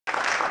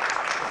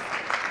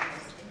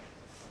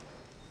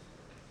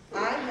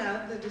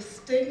the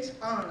distinct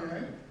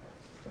honor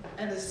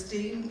and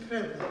esteemed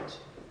privilege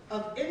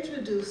of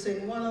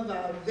introducing one of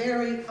our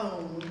very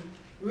own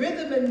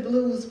rhythm and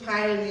blues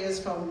pioneers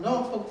from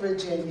Norfolk,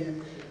 Virginia,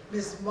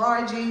 Miss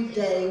Margie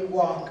Day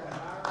Walker.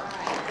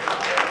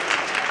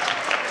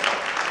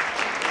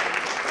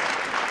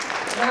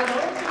 Not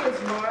only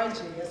is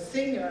Margie a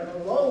singer and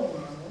a role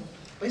model,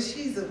 but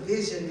she's a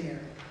visionary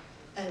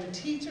and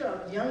teacher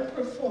of young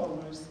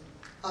performers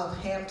of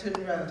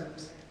Hampton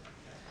Roads.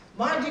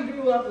 Margie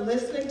grew up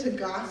listening to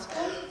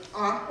gospel,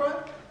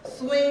 opera,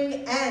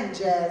 swing, and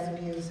jazz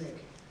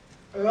music.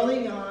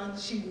 Early on,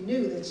 she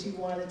knew that she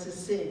wanted to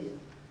sing.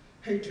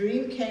 Her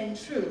dream came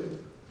true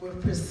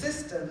with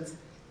persistence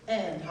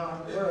and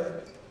hard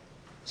work.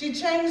 She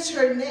changed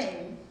her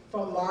name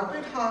from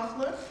Margaret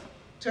Hoffler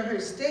to her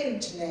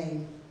stage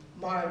name,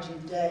 Margie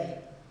Day.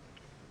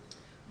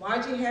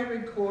 Margie had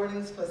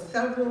recordings for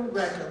several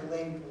record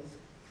labels,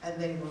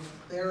 and they were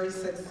very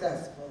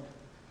successful.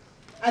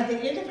 At the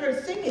end of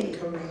her singing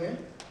career,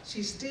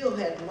 she still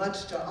had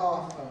much to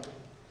offer.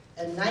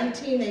 In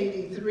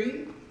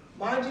 1983,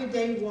 Margie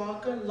Day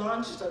Walker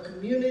launched a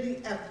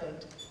community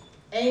effort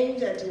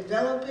aimed at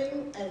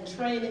developing and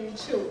training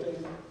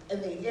children in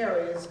the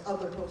areas of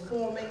the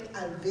performing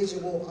and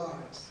visual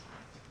arts.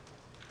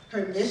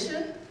 Her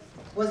mission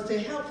was to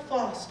help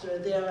foster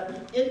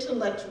their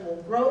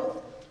intellectual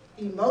growth,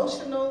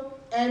 emotional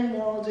and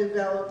moral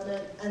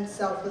development, and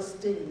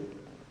self-esteem.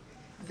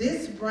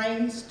 This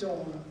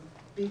brainstorm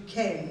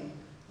became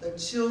the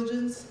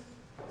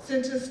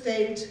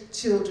Centerstage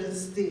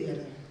Children's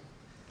Theatre.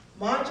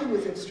 Margie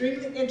was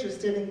extremely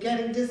interested in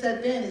getting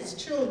disadvantaged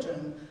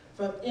children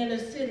from inner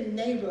city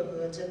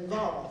neighborhoods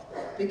involved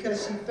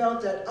because she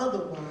felt that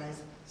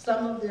otherwise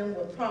some of them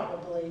would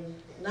probably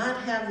not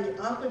have the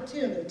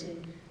opportunity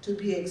to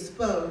be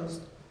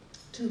exposed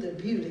to the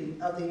beauty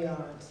of the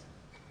arts.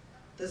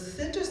 The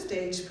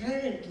Centerstage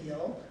Parent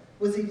Guild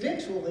was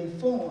eventually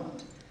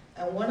formed,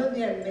 and one of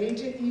their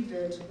major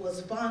events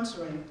was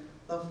sponsoring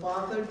the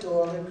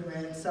Father-Daughter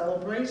Grand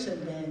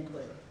Celebration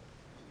Banquet.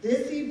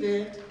 This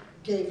event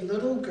gave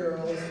little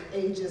girls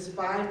ages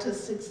 5 to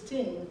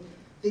 16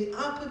 the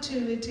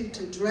opportunity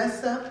to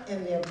dress up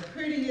in their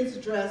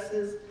prettiest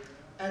dresses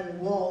and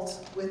waltz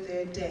with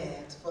their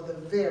dads for the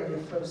very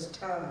first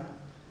time.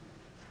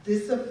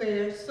 This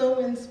affair so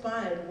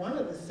inspired one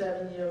of the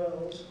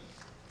 7-year-olds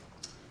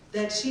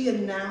that she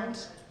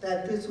announced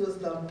that this was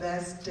the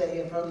best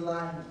day of her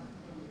life,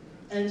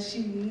 and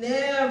she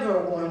never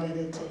wanted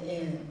it to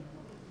end.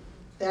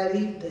 That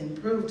evening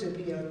proved to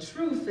be a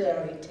true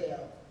fairy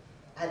tale.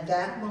 At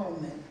that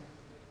moment,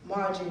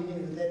 Margie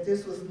knew that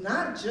this was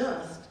not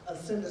just a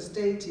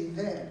Centerstage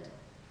event,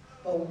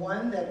 but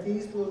one that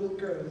these little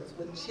girls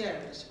would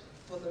cherish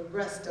for the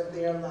rest of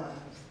their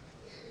lives.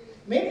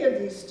 Many of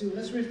these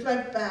students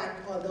reflect back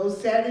on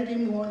those Saturday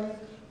mornings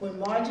when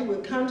Margie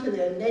would come to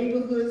their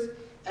neighborhoods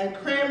and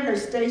cram her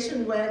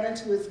station wagon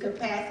to its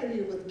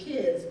capacity with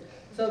kids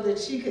so that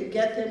she could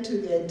get them to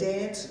their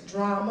dance,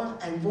 drama,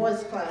 and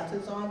voice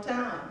classes on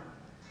time.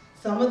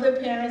 Some of the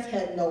parents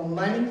had no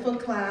money for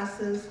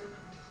classes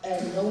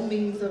and no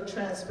means of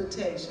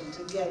transportation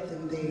to get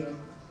them there.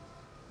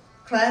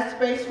 Class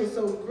space was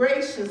so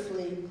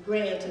graciously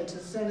granted to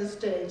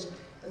Centerstage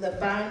in the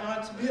Fine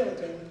Arts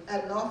Building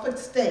at Norfolk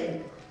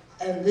State,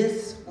 and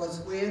this was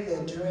where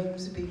their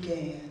dreams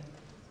began.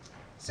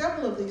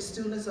 Several of these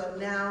students are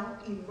now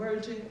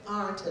emerging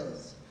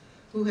artists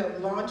who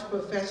have launched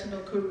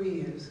professional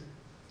careers.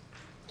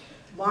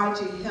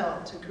 Margie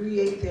helped to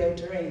create their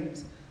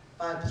dreams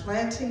by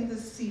planting the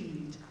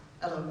seed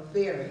at a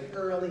very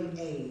early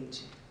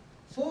age.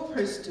 4 of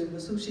her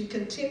students who she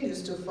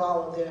continues to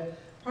follow their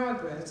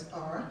progress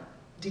are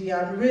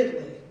Dion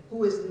Ridley,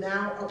 who is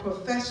now a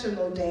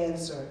professional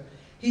dancer.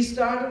 He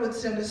started with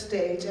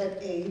Centerstage at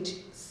age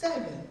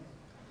 7.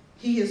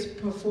 He has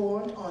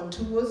performed on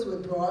tours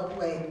with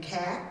Broadway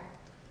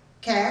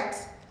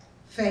Cats,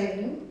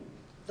 Fame,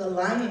 The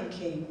Lion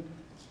King,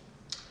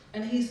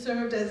 and he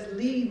served as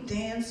lead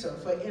dancer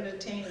for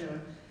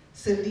entertainer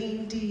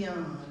Celine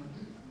Dion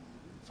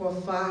for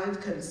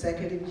 5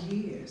 consecutive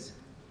years.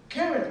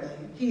 Currently,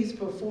 he's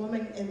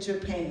performing in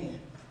Japan.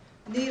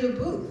 Nita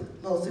Booth,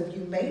 most of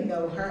you may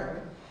know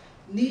her.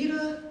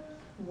 Nita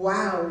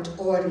wowed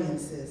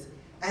audiences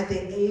at the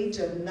age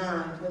of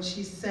 9 when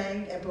she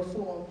sang and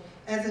performed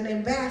as an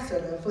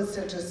ambassador for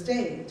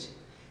Centerstage.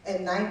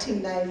 In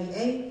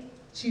 1998,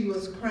 she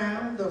was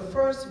crowned the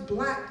first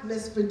Black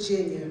Miss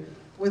Virginia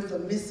with the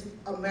Miss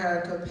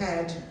America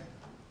pageant.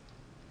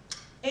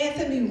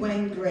 Anthony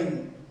Wayne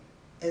Green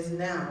is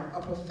now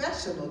a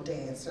professional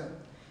dancer.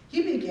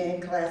 He began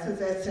classes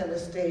at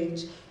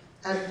Centerstage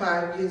at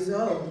 5 years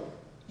old.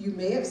 You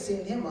may have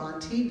seen him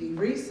on TV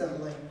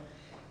recently.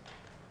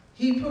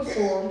 He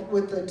performed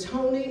with the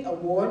Tony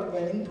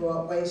Award-winning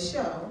Broadway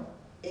show,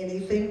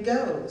 Anything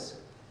Goes.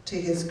 To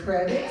his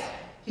credits,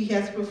 he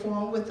has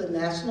performed with the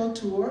national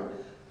tour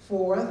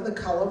for The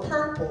Color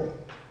Purple,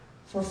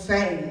 for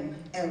Fame,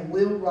 and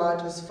Will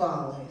Rogers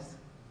Follies.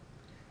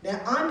 Now,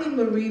 Andi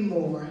Marie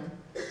Moore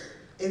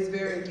is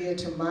very dear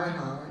to my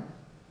heart.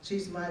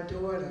 She's my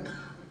daughter.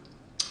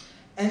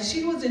 And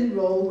she was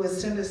enrolled with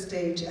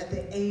Centerstage at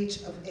the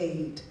age of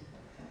 8.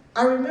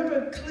 I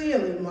remember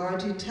clearly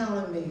Margie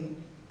telling me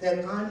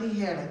that Auntie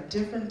had a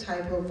different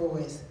type of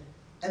voice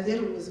and that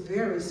it was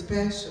very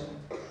special.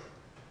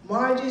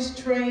 Margie's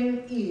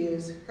trained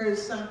ears heard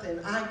something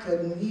I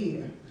couldn't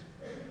hear.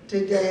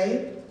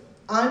 Today,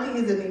 Auntie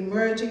is an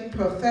emerging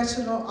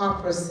professional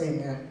opera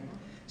singer.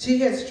 She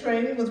has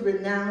trained with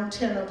renowned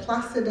tenor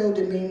Placido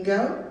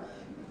Domingo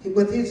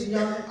with his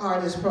Young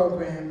Artist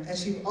program, and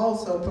she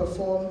also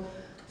performed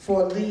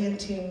for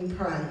Leontine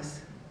Price.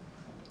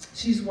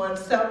 She's won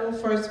several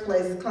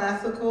first-place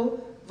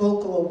classical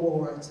vocal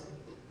awards,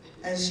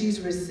 and she's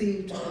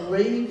received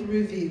rave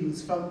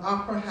reviews from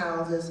opera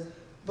houses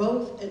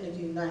both in the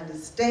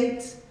United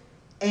States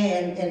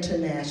and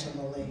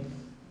internationally.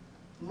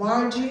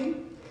 Margie,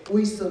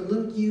 we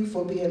salute you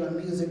for being a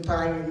music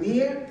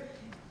pioneer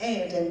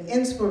and an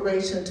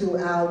inspiration to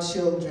our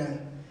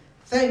children.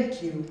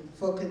 Thank you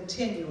for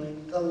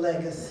continuing the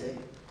legacy.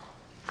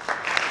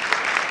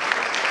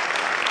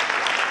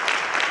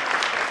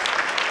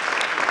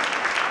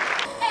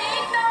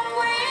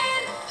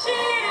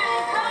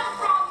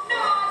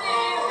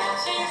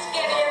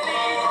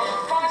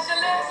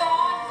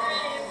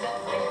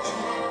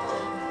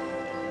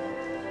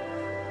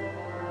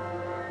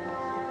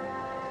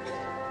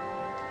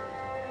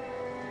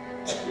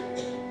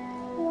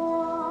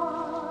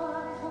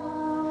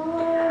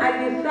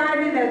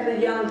 As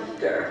a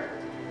youngster,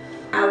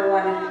 I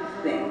wanted to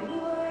sing,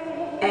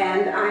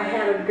 and I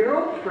had a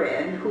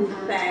girlfriend who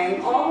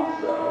sang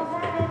also,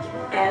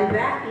 and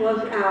that was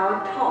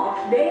our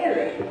talk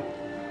daily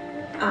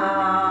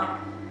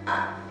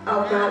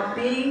about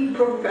being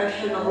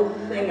professional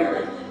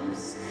singers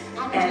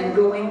and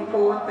going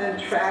forth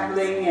and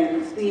traveling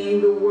and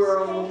seeing the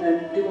world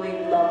and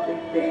doing lovely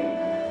things.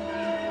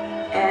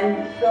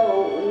 And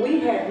so we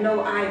had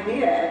no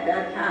idea at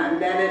that time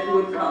that it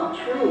would come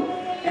true.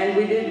 And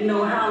we didn't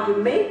know how to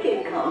make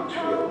it come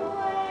true,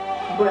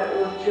 but it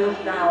was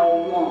just our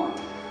want.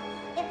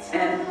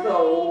 And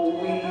so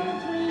we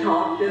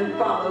talked and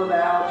followed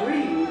our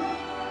dreams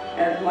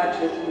as much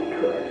as we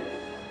could.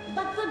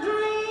 But the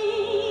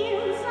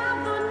dreams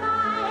of the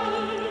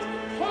night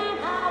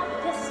can't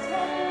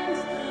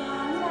outdistance the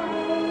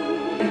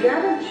night. I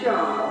got a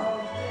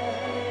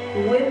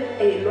job with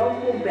a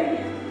local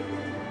band,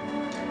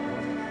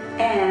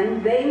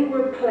 and they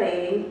were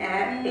playing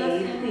at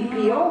a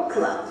CPO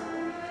club.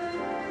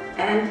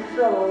 And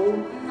so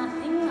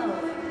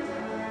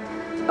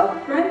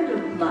a friend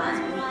of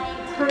mine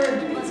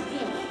heard me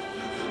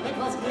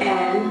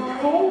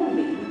and told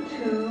me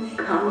to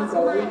come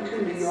go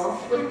to New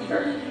York with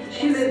her.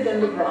 She lived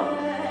in the Bronx,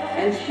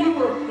 and she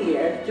was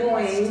here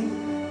doing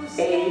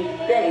a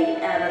stay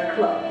at a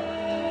club.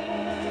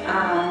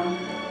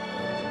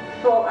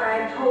 So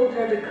I told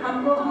her to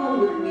come go home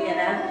with me and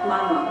ask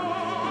my mother.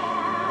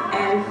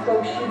 And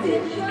so she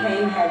did. She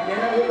came, had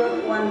dinner with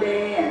us one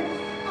day, and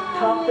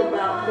talked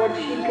about what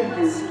she could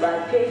do by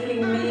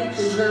taking me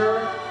to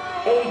her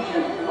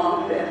agent's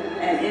office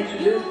and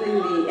introducing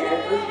me as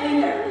a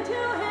singer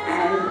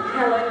and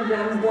telling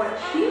them what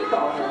she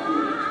thought of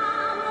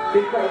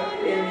me. Because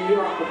in New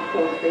York, of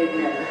course, they'd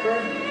never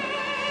heard me.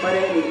 But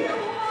anyway,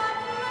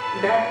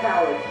 that's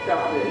how it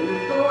started. And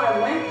so I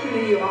went to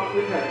New York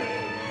with her.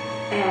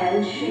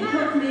 And she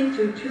took me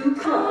to 2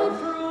 clubs,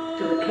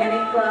 to the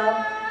Kenny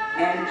Club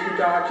and to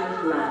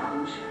Dodger's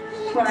Lounge.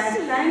 When I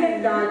sang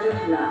at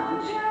Dodger's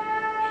Lounge,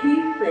 he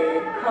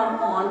said, come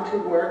on to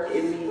work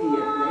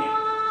immediately.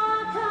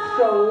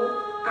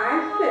 So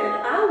I said,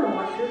 I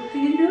want to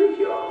see New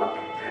York.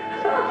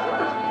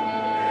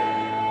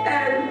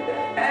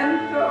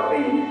 and so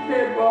he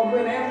said, well,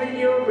 whenever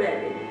you're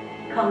ready,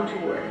 come to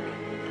work.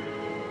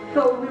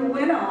 So we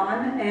went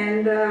on,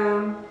 and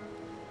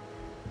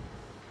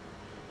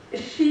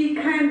she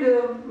kind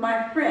of,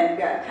 my friend,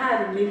 got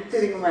tired of me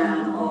sitting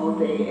around all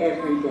day,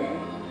 every day.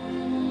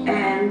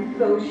 And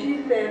so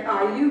she said,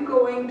 are you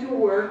going to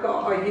work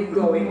or are you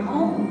going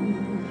home?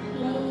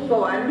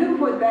 So I knew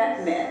what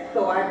that meant.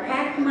 So I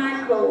packed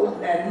my clothes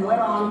and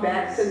went on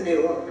back to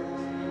Newark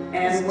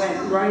and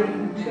went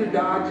right to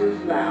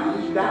Dodger's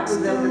Lounge. That was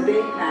in the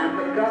daytime,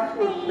 but Gus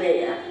was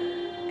there.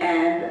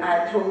 And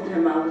I told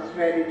him I was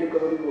ready to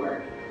go to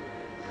work.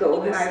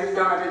 So I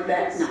started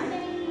that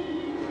night.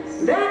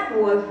 That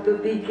was the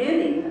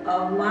beginning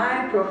of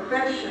my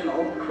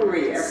professional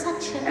career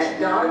at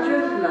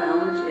Dodger's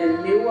Lounge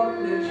in Newark,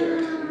 New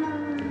Jersey.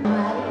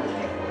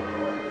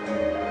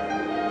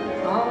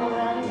 All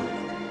right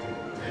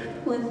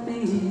with me.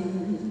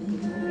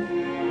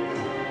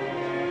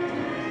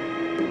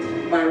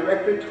 My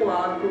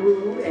repertoire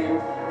grew,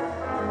 and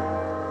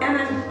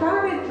I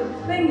started to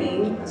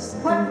singing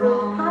what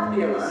was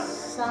popular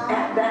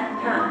at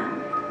that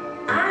time.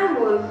 I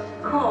was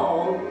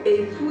called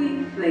a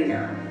sweet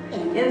singer,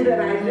 in that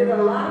I did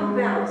a lot of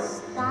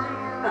ballads,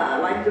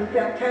 like the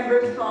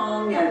September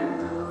Song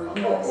and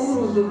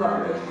oodles of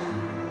others.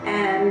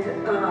 And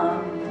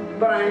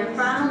but I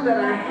found that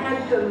I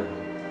had to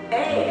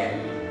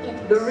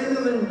add the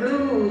rhythm and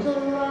blues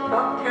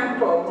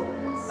up-tempo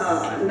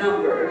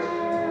numbers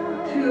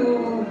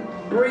to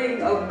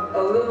bring a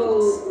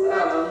little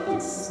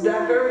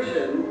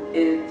diversion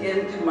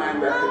into my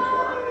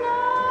repertoire.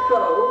 So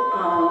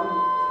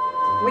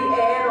we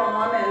add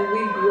on and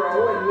we grow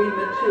and we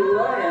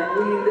mature and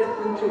we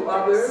listen to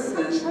others,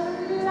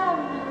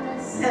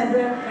 and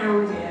that's how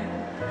it is.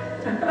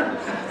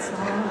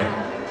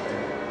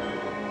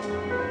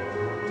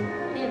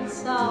 It's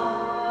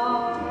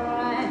all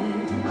right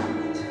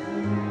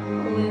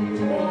with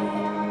me.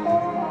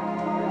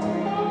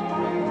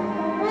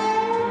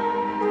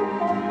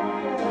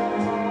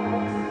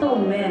 So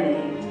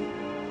many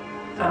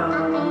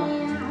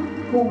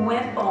who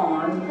went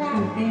on to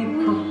be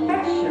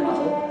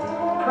professional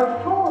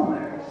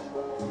performers,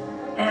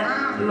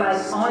 and like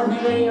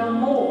Glenda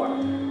Moore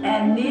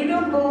and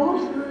Nita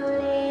Booth.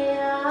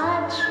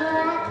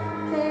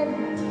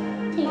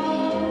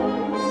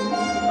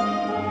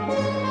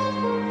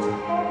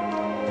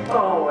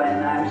 Oh,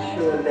 and I'm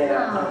sure there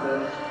are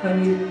others.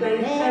 When you say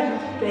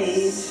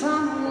Centerstage,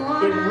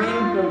 it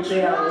rings a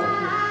bell to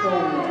so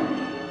many,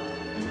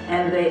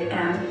 and they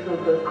answer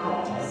the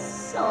call.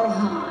 So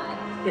hard.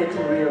 They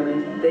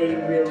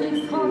really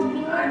do.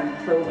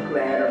 I'm so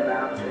glad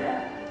about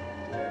that.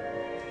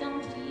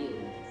 Don't you?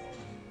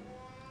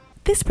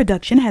 This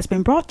production has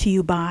been brought to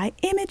you by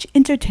Image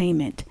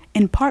Entertainment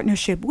in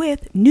partnership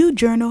with New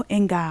Journal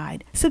and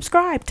Guide.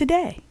 Subscribe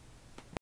today.